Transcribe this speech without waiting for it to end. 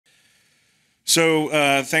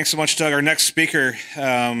Thanks so much, Doug. Our next speaker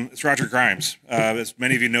is Roger Grimes. As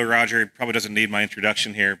many of you know, Roger probably doesn't need my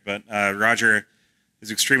introduction here, but Roger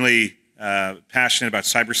is extremely passionate about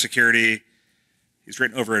cybersecurity. He's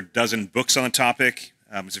written over a dozen books on the topic.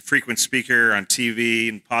 He's a frequent speaker on TV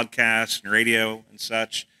and podcasts and radio and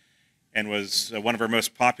such, and was one of our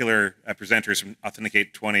most popular presenters from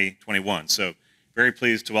Authenticate 2021. So very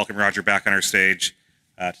pleased to welcome Roger back on our stage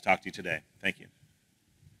to talk to you today. Thank you.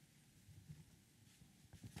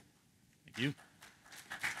 Thank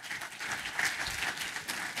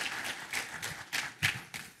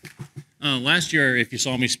you. Last year, if you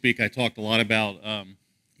saw me speak, I talked a lot about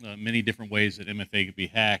many different ways that MFA could be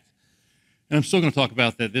hacked. And I'm still going to talk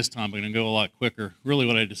about that this time, but I'm going to go a lot quicker. Really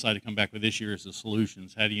what I decided to come back with this year is the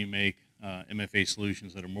solutions. How do you make MFA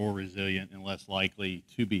solutions that are more resilient and less likely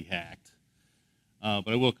to be hacked? But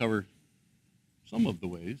I will cover some of the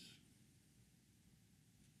ways.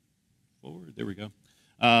 Forward, there we go.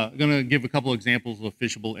 I'm going to give a couple examples of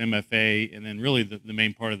phishable MFA, and then really the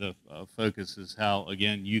main part of the focus is how,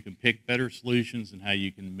 again, you can pick better solutions and how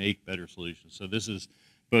you can make better solutions. So this is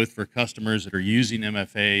both for customers that are using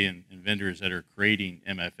MFA and vendors that are creating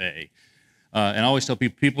MFA. And I always tell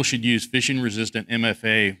people should use phishing-resistant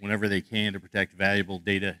MFA whenever they can to protect valuable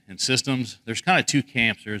data and systems. There's kind of two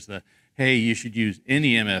camps. There's the, hey, you should use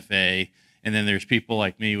any MFA, and then there's people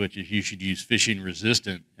like me, which is you should use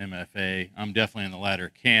phishing-resistant MFA. I'm definitely in the latter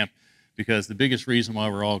camp because the biggest reason why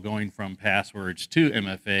we're all going from passwords to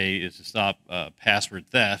MFA is to stop password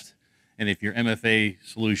theft. And if your MFA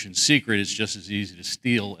solution secret is just as easy to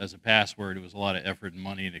steal as a password, it was a lot of effort and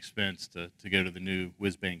money and expense to go to the new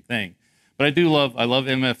whiz-bang thing. But I love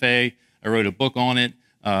MFA. I wrote a book on it.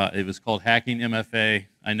 It was called Hacking MFA.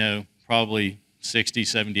 I know probably 60,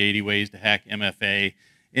 70, 80 ways to hack MFA.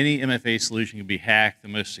 Any MFA solution can be hacked. The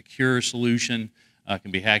most secure solution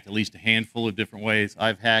can be hacked at least a handful of different ways.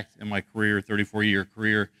 I've hacked in my career, 34-year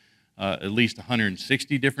career, at least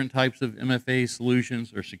 160 different types of MFA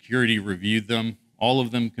solutions, or security reviewed them. All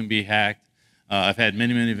of them can be hacked. I've had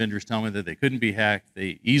many vendors tell me that they couldn't be hacked.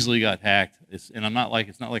 They easily got hacked. And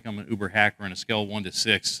it's not like I'm an uber hacker on a scale of 1 to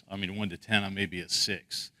 6. I mean, 1 to 10, I may be a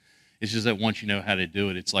 6. It's just that once you know how to do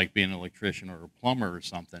it, it's like being an electrician or a plumber or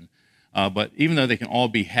something. But even though they can all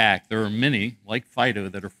be hacked, there are many, like FIDO,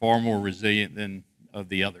 that are far more resilient than of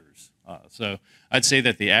the others. So I'd say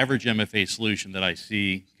that the average MFA solution that I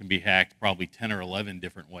see can be hacked probably 10 or 11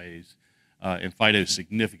 different ways, and FIDO is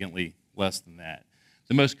significantly less than that.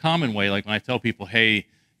 The most common way, like when I tell people, hey,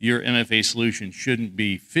 your MFA solution shouldn't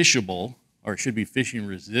be phishable or should be phishing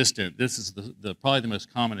resistant, this is probably the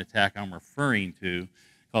most common attack I'm referring to,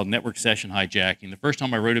 called network session hijacking. The first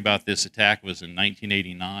time I wrote about this attack was in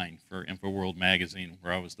 1989 for InfoWorld magazine,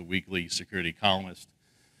 where I was the weekly security columnist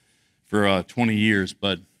for 20 years.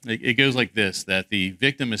 But it goes like this, that the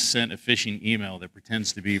victim is sent a phishing email that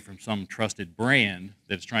pretends to be from some trusted brand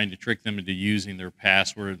that's trying to trick them into using their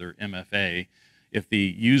password, their MFA. If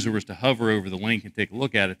the user was to hover over the link and take a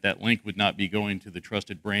look at it, that link would not be going to the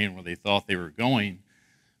trusted brand where they thought they were going,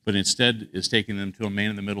 but instead is taking them to a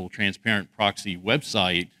man-in-the-middle transparent proxy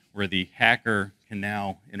website where the hacker can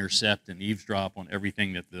now intercept and eavesdrop on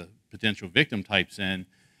everything that the potential victim types in,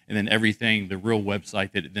 and then everything, the real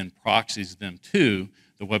website that it then proxies them to,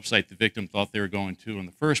 the website the victim thought they were going to in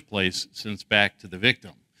the first place, sends back to the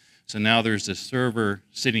victim. So now there's this server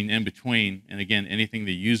sitting in between, and again, anything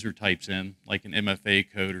the user types in, like an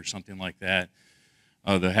MFA code or something like that,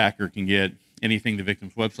 the hacker can get anything the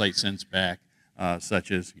victim's website sends back,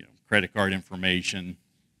 such as credit card information,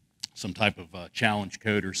 some type of challenge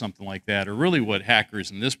code or something like that, or really what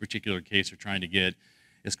hackers in this particular case are trying to get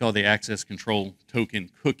is called the access control token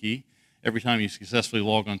cookie. Every time you successfully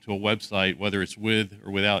log onto a website, whether it's with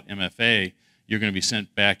or without MFA, you're going to be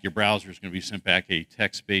sent back, your browser is going to be sent back a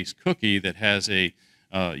text-based cookie that has a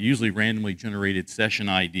usually randomly generated session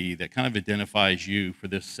ID that kind of identifies you for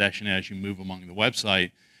this session as you move among the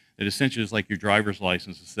website. It essentially is like your driver's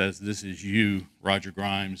license. It says, this is you, Roger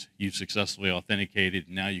Grimes, you've successfully authenticated,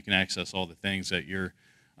 and now you can access all the things that your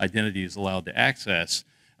identity is allowed to access.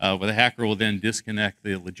 But the hacker will then disconnect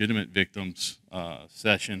the legitimate victim's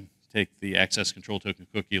session, take the access control token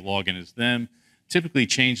cookie, log in as them, typically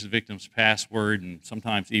change the victim's password, and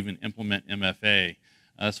sometimes even implement MFA.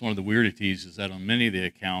 That's one of the weirdities, is that on many of the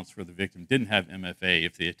accounts where the victim didn't have MFA,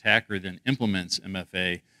 if the attacker then implements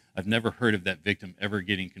MFA, I've never heard of that victim ever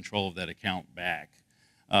getting control of that account back.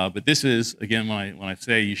 But this is, again, when I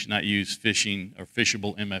say you should not use phishing or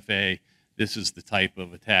phishable MFA, this is the type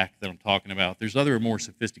of attack that I'm talking about. There's other more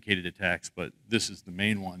sophisticated attacks, but this is the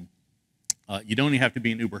main one. You don't even have to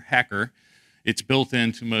be an uber hacker. It's built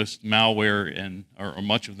into most malware or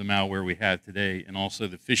much of the malware we have today, and also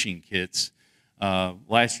the phishing kits.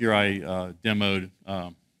 Last year I demoed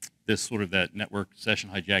this sort of that network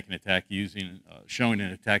session hijacking attack showing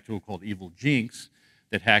an attack tool called Evil Jinx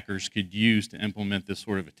that hackers could use to implement this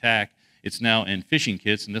sort of attack. It's now in phishing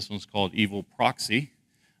kits, and this one's called Evil Proxy.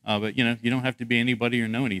 But you don't have to be anybody or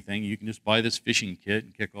know anything. You can just buy this phishing kit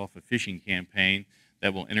and kick off a phishing campaign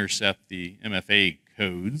that will intercept the MFA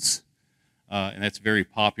codes, and that's very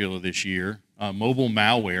popular this year. Mobile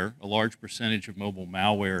malware, a large percentage of mobile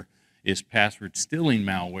malware is password stealing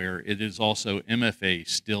malware. It is also MFA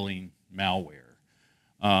stealing malware.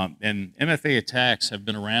 And MFA attacks have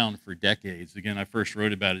been around for decades. Again, I first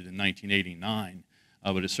wrote about it in 1989.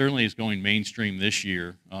 But it certainly is going mainstream this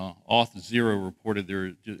year. Auth0 reported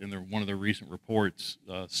in one of their recent reports,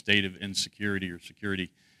 State of Insecurity or Security,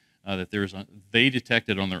 that they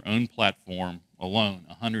detected on their own platform alone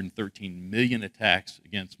 113 million attacks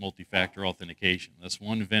against multi-factor authentication. That's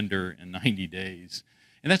one vendor in 90 days.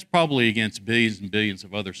 And that's probably against billions and billions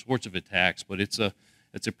of other sorts of attacks, but it's a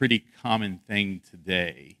pretty common thing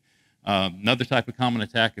today. Another type of common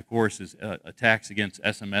attack, of course, is attacks against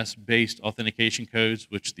SMS-based authentication codes,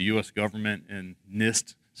 which the U.S. government and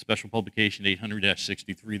NIST, Special Publication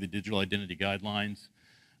 800-63, the Digital Identity Guidelines,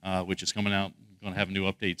 which is coming out, going to have a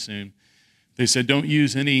new update soon. They said don't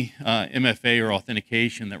use any MFA or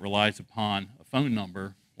authentication that relies upon a phone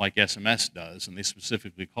number like SMS does, and they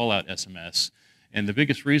specifically call out SMS. And the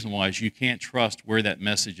biggest reason why is you can't trust where that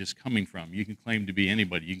message is coming from. You can claim to be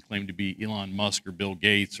anybody. You can claim to be Elon Musk or Bill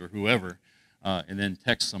Gates or whoever, and then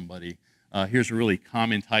text somebody. Here's a really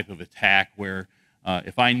common type of attack where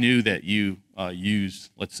if I knew that you use,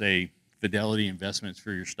 let's say, Fidelity Investments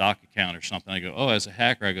for your stock account or something, I go, oh, as a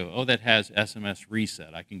hacker, I go, oh, that has SMS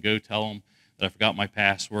reset. I can go tell them that I forgot my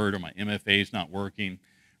password or my MFA is not working,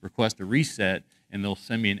 request a reset, and they'll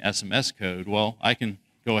send me an SMS code. Well, I can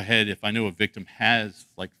go ahead, if I know a victim has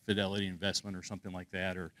like Fidelity Investment or something like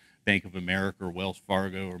that, or Bank of America or Wells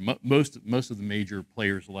Fargo, or most of the major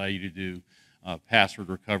players allow you to do password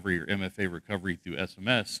recovery or MFA recovery through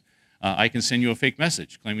SMS, I can send you a fake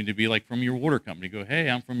message claiming to be like from your water company. Go, hey,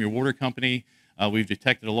 I'm from your water company. We've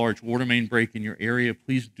detected a large water main break in your area.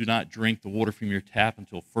 Please do not drink the water from your tap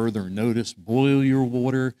until further notice. Boil your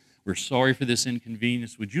water. We're sorry for this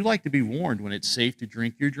inconvenience. Would you like to be warned when it's safe to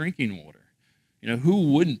drink your drinking water?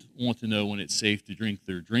 Who wouldn't want to know when it's safe to drink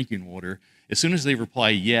their drinking water? As soon as they reply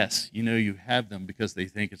yes, you have them because they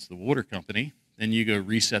think it's the water company. Then you go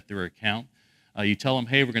reset their account. You tell them,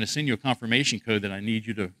 hey, we're going to send you a confirmation code that I need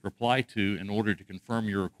you to reply to in order to confirm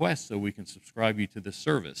your request so we can subscribe you to this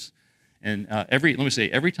service. And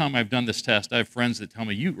every time I've done this test, I have friends that tell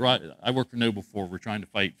me, I worked for KnowBe4, we're trying to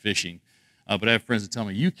fight phishing, but I have friends that tell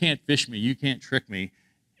me, you can't phish me, you can't trick me.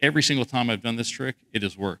 Every single time I've done this trick, it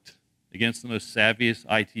has worked against the most savviest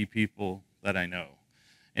IT people that I know.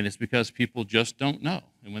 And it's because people just don't know.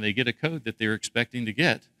 And when they get a code that they're expecting to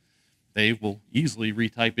get, they will easily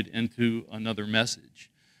retype it into another message.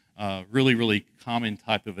 Really, really common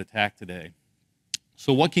type of attack today.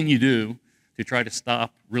 So what can you do to try to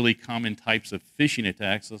stop really common types of phishing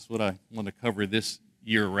attacks? That's what I want to cover this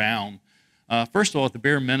year round. First of all, at the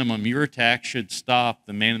bare minimum, your attack should stop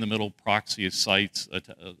the man-in-the-middle proxy sites,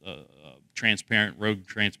 rogue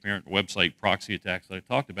transparent website proxy attacks that I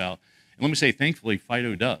talked about. And let me say, thankfully,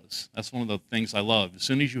 FIDO does. That's one of the things I love. As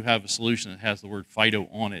soon as you have a solution that has the word FIDO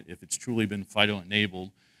on it, if it's truly been FIDO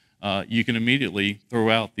enabled, you can immediately throw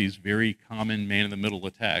out these very common man-in-the-middle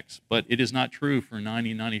attacks. But it is not true for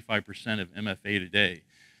 90–95% of MFA today.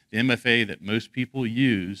 The MFA that most people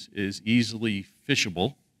use is easily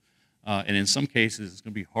phishable. And in some cases, it's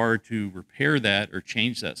going to be hard to repair that or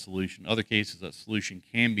change that solution. In other cases, that solution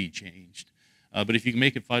can be changed. But if you can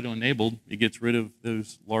make it FIDO enabled, it gets rid of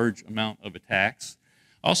those large amount of attacks.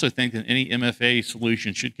 I also think that any MFA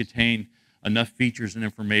solution should contain enough features and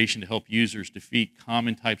information to help users defeat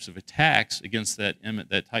common types of attacks against that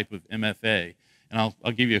type of MFA. And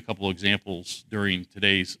I'll give you a couple of examples during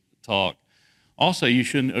today's talk. Also, you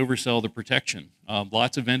shouldn't oversell the protection.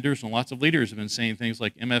 Lots of vendors and lots of leaders have been saying things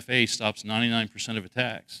like MFA stops 99% of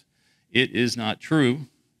attacks. It is not true.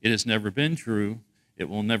 It has never been true. It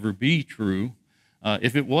will never be true.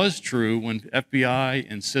 If it was true, when FBI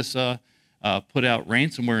and CISA put out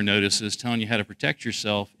ransomware notices telling you how to protect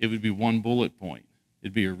yourself, it would be one bullet point.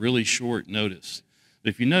 It'd be a really short notice. But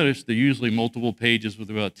if you notice, they're usually multiple pages with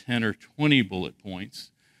about 10 or 20 bullet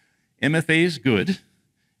points. MFA is good.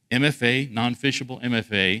 MFA, non-phishable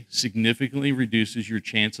MFA, significantly reduces your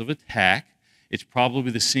chance of attack. It's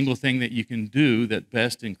probably the single thing that you can do that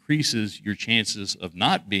best increases your chances of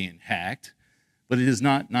not being hacked. but it is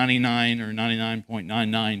not 99 or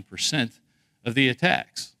 99.99% of the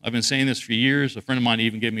attacks. I've been saying this for years. A friend of mine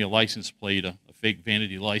even gave me a license plate, a fake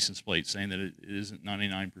vanity license plate, saying that it isn't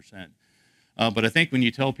 99%. But I think when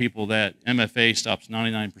you tell people that MFA stops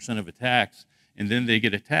 99% of attacks and then they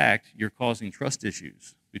get attacked, you're causing trust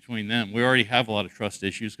issues between them. We already have a lot of trust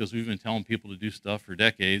issues because we've been telling people to do stuff for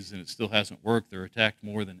decades and it still hasn't worked. They're attacked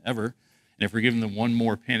more than ever. And if we're giving them one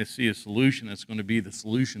more panacea solution that's going to be the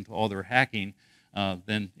solution to all their hacking,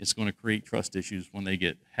 then it's going to create trust issues when they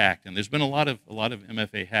get hacked. And there's been a lot of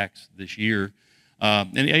MFA hacks this year.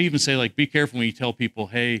 And I even say, like, be careful when you tell people,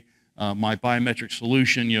 hey, my biometric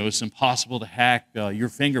solution, it's impossible to hack. Your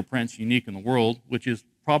fingerprint's unique in the world, which is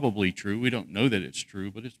probably true. We don't know that it's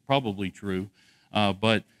true, but it's probably true.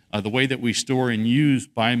 But the way that we store and use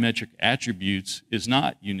biometric attributes is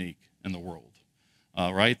not unique in the world,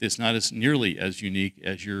 right? It's not as nearly as unique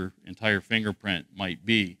as your entire fingerprint might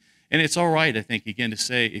be. And it's all right, I think, again, to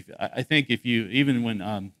say, I think if you, even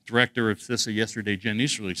when Director of CISA yesterday, Jen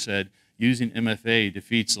Easterly, said using MFA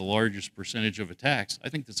defeats the largest percentage of attacks, I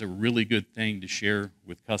think that's a really good thing to share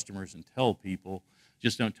with customers and tell people.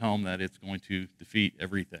 Just don't tell them that it's going to defeat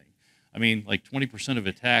everything. I mean, like 20% of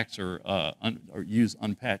attacks use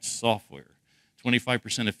unpatched software.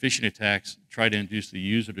 25% of phishing attacks try to induce the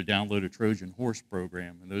user to download a Trojan horse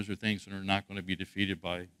program, and those are things that are not going to be defeated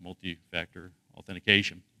by multi-factor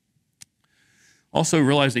authentication. Also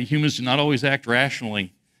realize that humans do not always act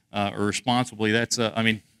rationally or responsibly. That's, I've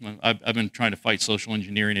been trying to fight social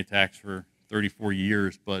engineering attacks for 34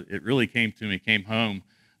 years, but it really came home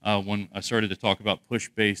when I started to talk about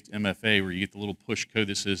push-based MFA, where you get the little push code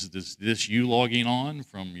that says, is this you logging on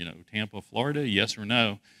from Tampa, Florida, yes or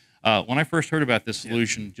no? When I first heard about this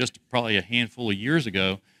solution, just probably a handful of years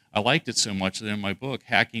ago, I liked it so much that in my book,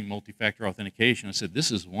 Hacking Multi-Factor Authentication, I said,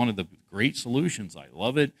 this is one of the great solutions. I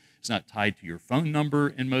love it. It's not tied to your phone number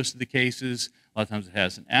in most of the cases. A lot of times it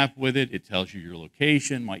has an app with it. It tells you your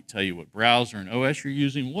location, might tell you what browser and OS you're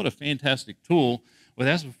using. What a fantastic tool. Well,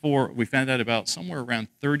 that's before we found out about somewhere around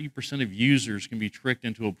 30% of users can be tricked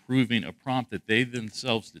into approving a prompt that they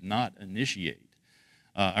themselves did not initiate.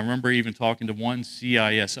 I remember even talking to one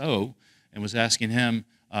CISO and was asking him,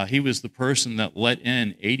 he was the person that let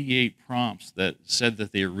in 88 prompts that said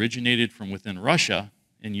that they originated from within Russia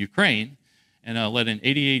and Ukraine, and let in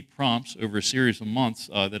 88 prompts over a series of months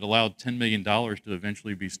that allowed $10 million to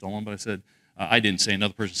eventually be stolen. But I said, I didn't say,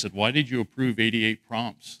 another person said, why did you approve 88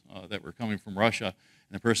 prompts that were coming from Russia?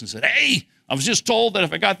 And the person said, hey, I was just told that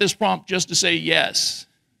if I got this prompt just to say yes,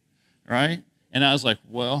 right? And I was like,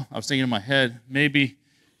 well, I was thinking in my head, maybe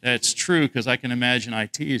that's true, because I can imagine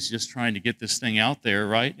IT is just trying to get this thing out there,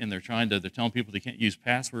 right? And they're telling people they can't use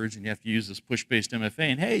passwords and you have to use this push-based MFA.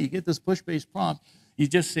 And hey, you get this push-based prompt, you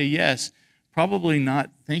just say yes, probably not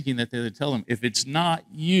thinking that they would tell them, if it's not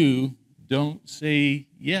you, don't say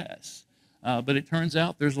yes. But it turns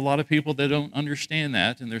out there's a lot of people that don't understand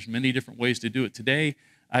that, and there's many different ways to do it. Today,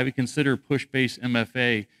 I would consider push-based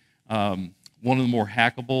MFA one of the more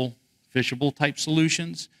hackable, phishable type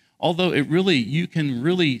solutions. Although you can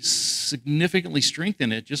really significantly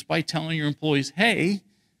strengthen it just by telling your employees, hey,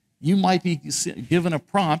 you might be given a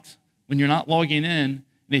prompt when you're not logging in, and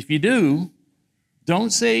if you do,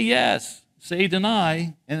 don't say yes, say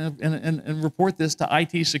deny, and report this to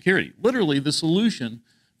IT security. Literally, the solution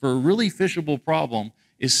for a really phishable problem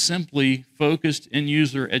is simply focused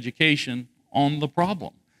end-user education on the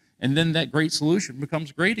problem, and then that great solution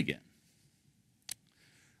becomes great again.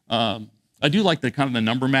 I do like the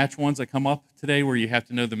number match ones that come up today where you have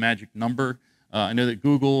to know the magic number. I know that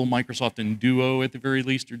Google, Microsoft, and Duo at the very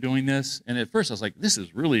least are doing this. And at first I was like, this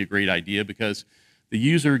is really a great idea, because the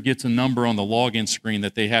user gets a number on the login screen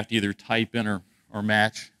that they have to either type in or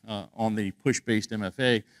match on the push-based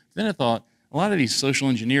MFA. Then I thought, a lot of these social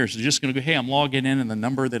engineers are just going to go, hey, I'm logging in and the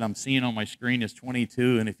number that I'm seeing on my screen is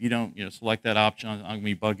 22, and if you don't select that option, I'm going to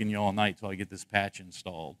be bugging you all night until I get this patch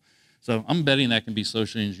installed. So I'm betting that can be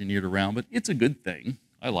socially engineered around, but it's a good thing.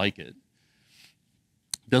 I like it.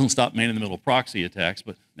 Doesn't stop man-in-the-middle proxy attacks,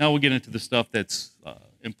 but now we'll get into the stuff that's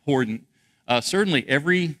important. Certainly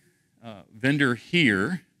every vendor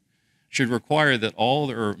here should require that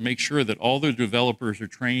make sure that all their developers are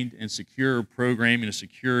trained in secure programming, a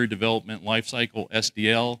secure development lifecycle,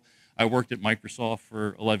 SDL. I worked at Microsoft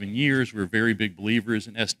for 11 years. We're very big believers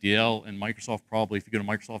in SDL, and Microsoft probably, if you go to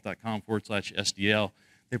microsoft.com/SDL,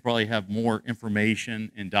 they probably have more information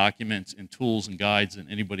and documents and tools and guides than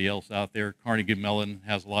anybody else out there. Carnegie Mellon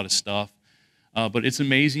has a lot of stuff. But it's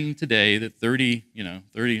amazing today that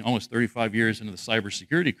almost 35 years into the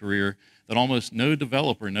cybersecurity career, that almost no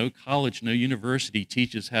developer, no college, no university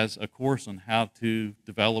has a course on how to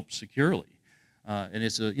develop securely. And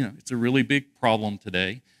it's a really big problem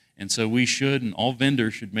today. And so we should, and all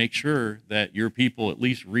vendors should make sure that your people at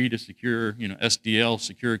least read a secure, SDL,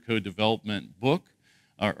 secure code development book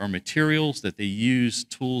or materials, that they use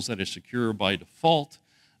tools that are secure by default,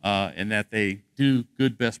 and that they do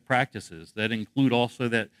good best practices. That include also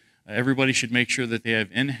that everybody should make sure that they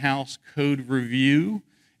have in-house code review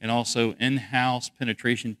and also in-house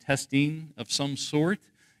penetration testing of some sort.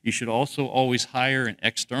 You should also always hire an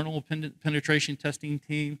external penetration testing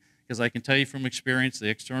team, because I can tell you from experience, the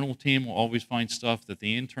external team will always find stuff that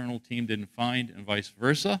the internal team didn't find, and vice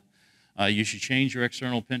versa. You should change your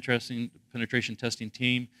external penetration testing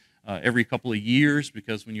team every couple of years,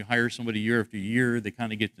 because when you hire somebody year after year, they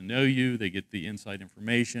kind of get to know you, they get the inside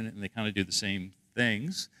information, and they kind of do the same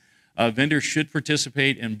things. Vendors should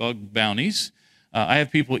participate in bug bounties. I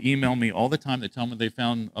have people email me all the time that tell me they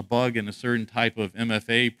found a bug in a certain type of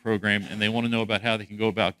MFA program, and they want to know about how they can go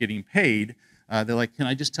about getting paid. They're like, can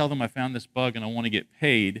I just tell them I found this bug and I want to get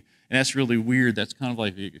paid? And that's really weird. That's kind of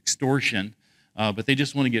like extortion. But they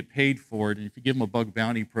just want to get paid for it. And if you give them a bug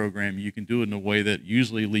bounty program, you can do it in a way that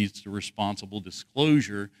usually leads to responsible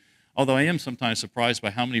disclosure. Although I am sometimes surprised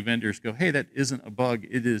by how many vendors go, hey, that isn't a bug,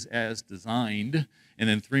 it is as designed. And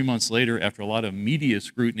then 3 months later, after a lot of media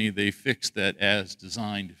scrutiny, they fixed that as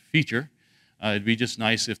designed feature. It'd be just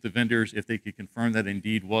nice if the vendors, if they could confirm that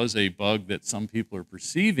indeed was a bug that some people are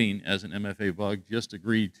perceiving as an MFA bug, just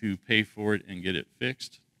agree to pay for it and get it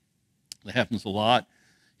fixed. That happens a lot.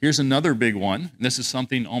 Here's another big one, and this is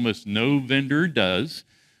something almost no vendor does.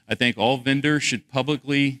 I think all vendors should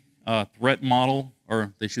publicly threat model,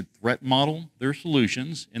 or they should threat model their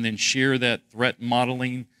solutions and then share that threat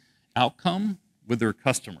modeling outcome with their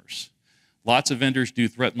customers. Lots of vendors do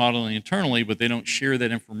threat modeling internally, but they don't share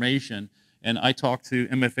that information. And I talk to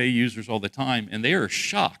MFA users all the time, and they are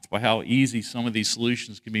shocked by how easy some of these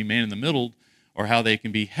solutions can be man in the middle, or how they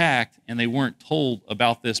can be hacked, and they weren't told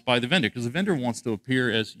about this by the vendor, because the vendor wants to appear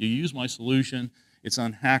as, you use my solution, it's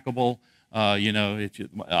unhackable,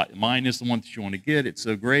 mine is the one that you want to get, it's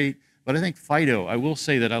so great. But I think FIDO, I will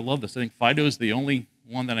say that I love this. I think FIDO is the only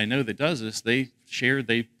one that I know that does this. They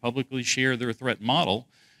publicly share their threat model,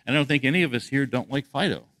 and I don't think any of us here don't like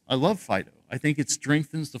FIDO. I love FIDO. I think it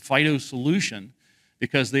strengthens the FIDO solution,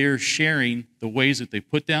 because they are sharing the ways that they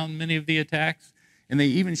put down many of the attacks, and they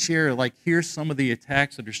even share, like, here's some of the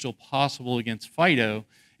attacks that are still possible against FIDO,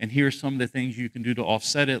 and here's some of the things you can do to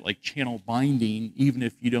offset it, like channel binding, even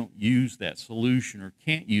if you don't use that solution or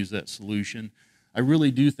can't use that solution. I really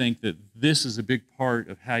do think that this is a big part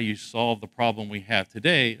of how you solve the problem we have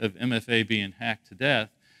today of MFA being hacked to death,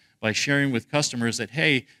 by sharing with customers that,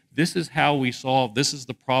 hey, this is how we solve, this is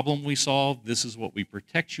the problem we solve, this is what we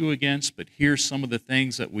protect you against, but here's some of the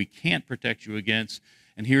things that we can't protect you against,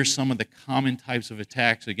 and here's some of the common types of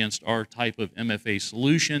attacks against our type of MFA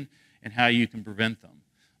solution and how you can prevent them.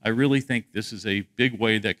 I really think this is a big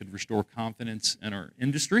way that could restore confidence in our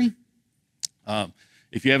industry.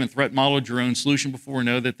 If you haven't threat modeled your own solution before,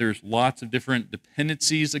 know that there's lots of different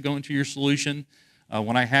dependencies that go into your solution.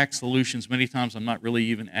 When I hack solutions, many times I'm not really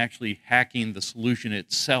even actually hacking the solution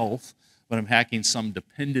itself, but I'm hacking some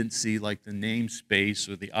dependency like the namespace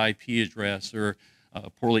or the IP address or a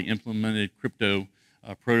poorly implemented crypto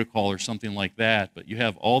protocol or something like that. But you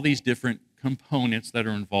have all these different components that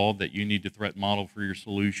are involved that you need to threat model for your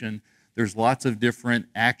solution. There's lots of different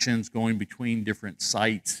actions going between different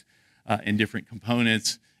sites and different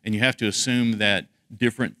components, and you have to assume that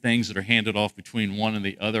different things that are handed off between one and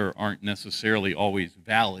the other aren't necessarily always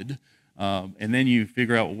valid. And then you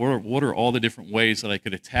figure out what are all the different ways that I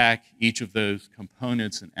could attack each of those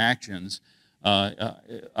components and actions.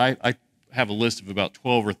 I have a list of about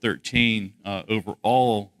 12 or 13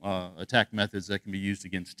 overall attack methods that can be used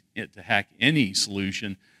against it to hack any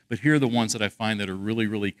solution. But here are the ones that I find that are really,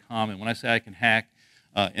 really common. When I say I can hack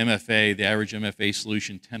MFA, the average MFA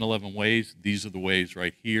solution, 10, 11 ways, these are the ways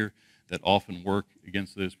right here that often work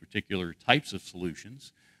against those particular types of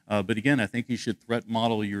solutions. But again, I think you should threat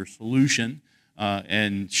model your solution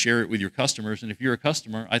and share it with your customers. And if you're a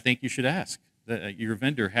customer, I think you should ask your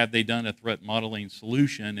vendor, have they done a threat modeling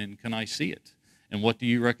solution, and can I see it? And what do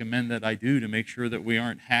you recommend that I do to make sure that we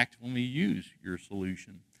aren't hacked when we use your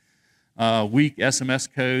solution? Weak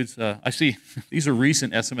SMS codes. I see these are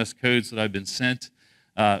recent SMS codes that I've been sent.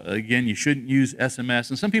 Again, you shouldn't use SMS.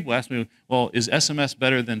 And some people ask me, well, is SMS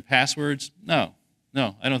better than passwords? No,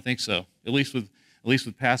 I don't think so. At least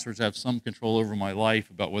with passwords, I have some control over my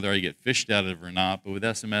life about whether I get phished out of it or not. But with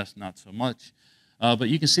SMS, not so much. But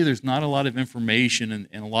you can see there's not a lot of information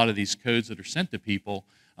in a lot of these codes that are sent to people.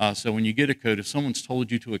 So when you get a code, if someone's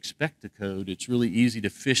told you to expect a code, it's really easy to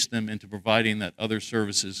phish them into providing that other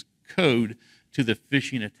service's code to the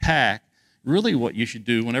phishing attack, really what you should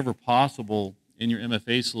do whenever possible in your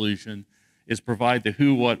MFA solution is provide the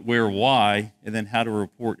who, what, where, why, and then how to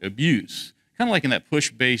report abuse. Kind of like in that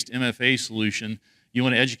push-based MFA solution, you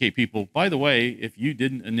want to educate people, by the way, if you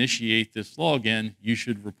didn't initiate this login, you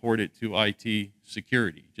should report it to IT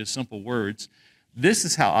security. Just simple words. This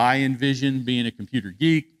is how I envision being a computer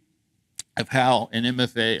geek, of how an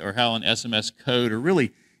MFA or how an SMS code or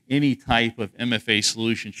really any type of MFA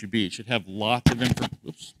solution should be. It should have lots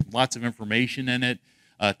of information in it.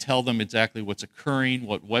 Tell them exactly what's occurring,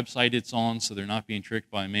 what website it's on, so they're not being tricked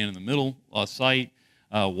by a man-in-the-middle site,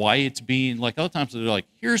 why it's being, like other times they're like,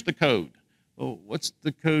 here's the code. Well, what's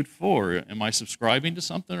the code for? Am I subscribing to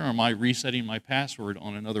something, or am I resetting my password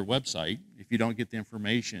on another website? If you don't get the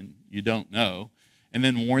information, you don't know. And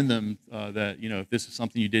then warn them that, if this is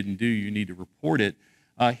something you didn't do, you need to report it.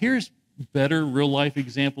 Here's better real-life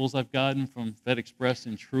examples I've gotten from FedExpress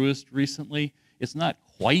and Truist recently. It's not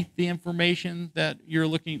quite the information that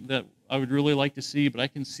that I would really like to see, but I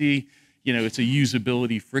can see, it's a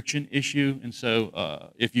usability friction issue. And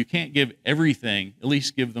so if you can't give everything, at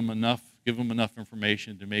least give them enough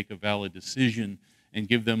information to make a valid decision and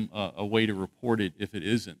give them a way to report it if it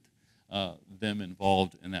isn't them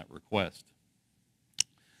involved in that request.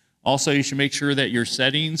 Also, you should make sure that your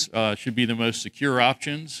settings should be the most secure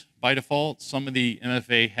options by default. Some of the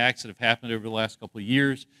MFA hacks that have happened over the last couple of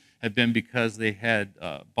years have been because they had,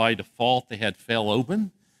 by default, they had fail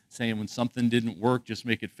open, saying when something didn't work, just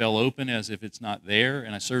make it fail open as if it's not there.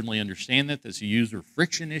 And I certainly understand that. That's a user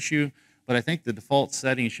friction issue. But I think the default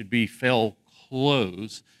setting should be fail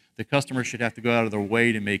close. The customer should have to go out of their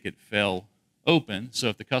way to make it fail open. So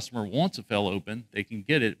if the customer wants a fail open, they can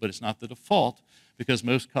get it, but it's not the default, because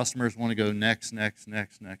most customers want to go next, next,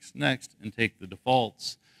 next, next, next, and take the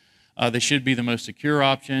defaults. They should be the most secure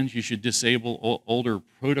options. You should disable older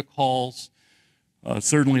protocols.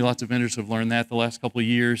 Certainly lots of vendors have learned that the last couple of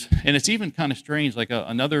years. And it's even kind of strange, like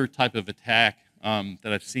another type of attack that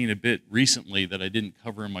I've seen a bit recently that I didn't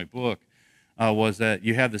cover in my book was that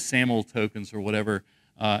you have the SAML tokens or whatever,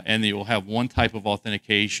 and you will have one type of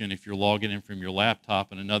authentication if you're logging in from your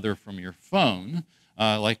laptop and another from your phone,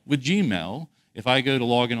 like with Gmail. If I go to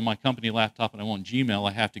log in on my company laptop and I want Gmail,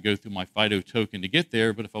 I have to go through my FIDO token to get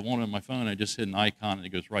there. But if I want it on my phone, I just hit an icon and it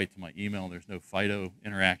goes right to my email. And there's no FIDO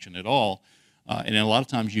interaction at all. And a lot of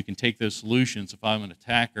times you can take those solutions. If I'm an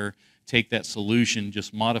attacker, take that solution,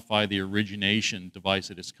 just modify the origination device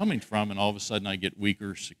that it's coming from, and all of a sudden I get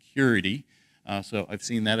weaker security. So I've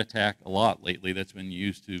seen that attack a lot lately. That's been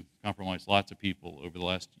used to compromise lots of people over the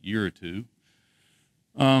last year or two.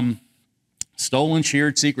 Stolen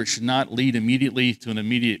shared secrets should not lead immediately to an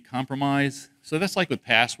immediate compromise. So that's like with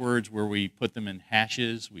passwords, where we put them in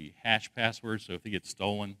hashes. We hash passwords, so if they get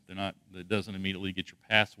stolen, it doesn't immediately get your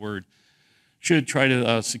password. Should try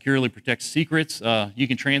to securely protect secrets. You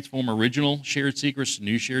can transform original shared secrets to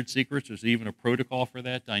new shared secrets. There's even a protocol for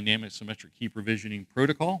that, Dynamic Symmetric Key Provisioning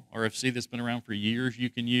Protocol, RFC, that's been around for years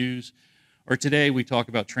you can use. Or today we talk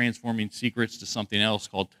about transforming secrets to something else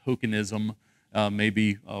called tokenism.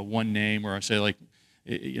 Maybe one name, or I say like,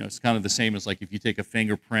 it's kind of the same as like if you take a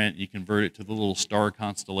fingerprint, you convert it to the little star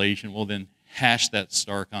constellation, well then hash that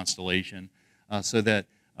star constellation so that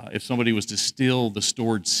if somebody was to steal the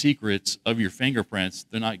stored secrets of your fingerprints,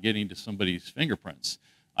 they're not getting to somebody's fingerprints.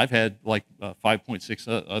 I've had like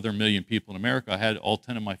 5.6 other million people in America. I had all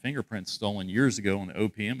 10 of my fingerprints stolen years ago in an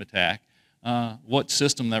OPM attack. What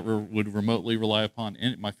system that would remotely rely upon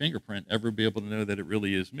my fingerprint ever be able to know that it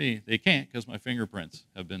really is me? They can't, because my fingerprints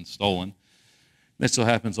have been stolen. That still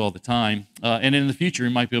happens all the time. And in the future,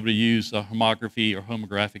 you might be able to use homography or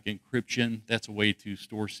homographic encryption. That's a way to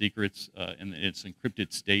store secrets in its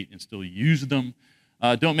encrypted state and still use them.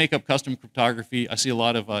 Don't make up custom cryptography. I see a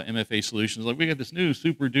lot of MFA solutions like, we got this new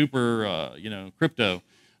super duper crypto.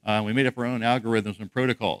 We made up our own algorithms and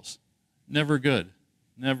protocols. Never good.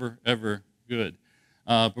 Never, ever good.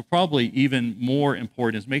 But probably even more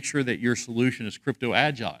important is make sure that your solution is crypto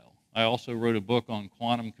agile. I also wrote a book on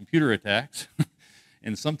quantum computer attacks.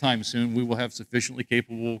 And sometime soon we will have sufficiently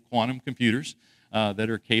capable quantum computers that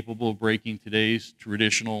are capable of breaking today's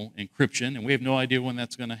traditional encryption. And we have no idea when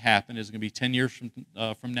that's going to happen. Is it going to be 10 years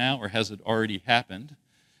from now, or has it already happened?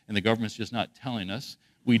 And the government's just not telling us.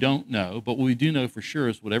 We don't know. But what we do know for sure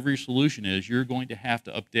is whatever your solution is, you're going to have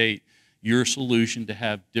to update your solution to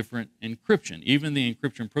have different encryption. Even the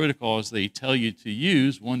encryption protocols they tell you to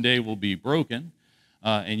use one day will be broken,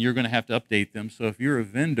 and you're going to have to update them. So if you're a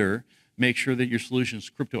vendor, make sure that your solution is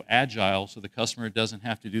crypto agile so the customer doesn't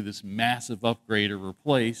have to do this massive upgrade or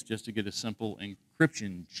replace just to get a simple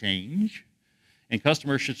encryption change. And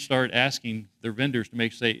customers should start asking their vendors to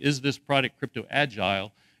say, is this product crypto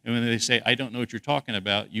agile? And when they say, I don't know what you're talking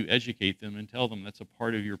about, you educate them and tell them that's a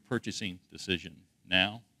part of your purchasing decision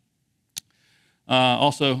now.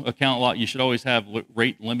 Also, account lock, you should always have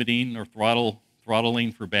rate limiting or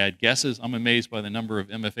throttling for bad guesses. I'm amazed by the number of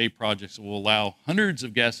MFA projects that will allow hundreds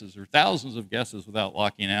of guesses or thousands of guesses without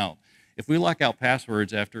locking out. If we lock out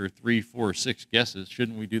passwords after 3, 4, 6 guesses,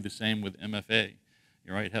 shouldn't we do the same with MFA?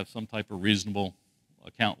 You right, have some type of reasonable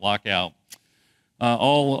account lockout.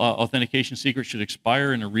 All authentication secrets should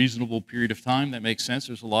expire in a reasonable period of time. That makes sense.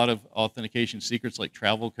 There's a lot of authentication secrets like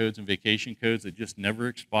travel codes and vacation codes that just never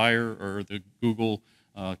expire, or the Google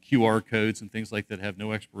QR codes and things like that have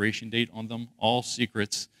no expiration date on them. All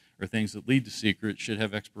secrets or things that lead to secrets should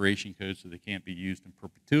have expiration codes so they can't be used in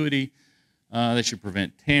perpetuity. That should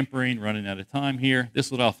prevent tampering. Running out of time here. This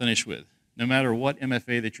is what I'll finish with. No matter what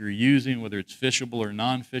MFA that you're using, whether it's phishable or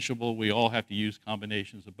non-phishable, we all have to use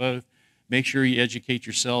combinations of both. Make sure you educate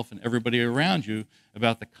yourself and everybody around you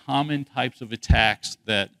about the common types of attacks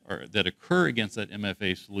that occur against that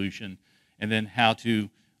MFA solution, and then how to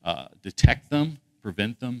detect them,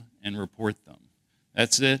 prevent them, and report them.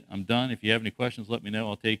 That's it. I'm done. If you have any questions, let me know.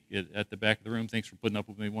 I'll take it at the back of the room. Thanks for putting up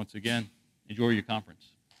with me once again. Enjoy your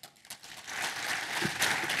conference.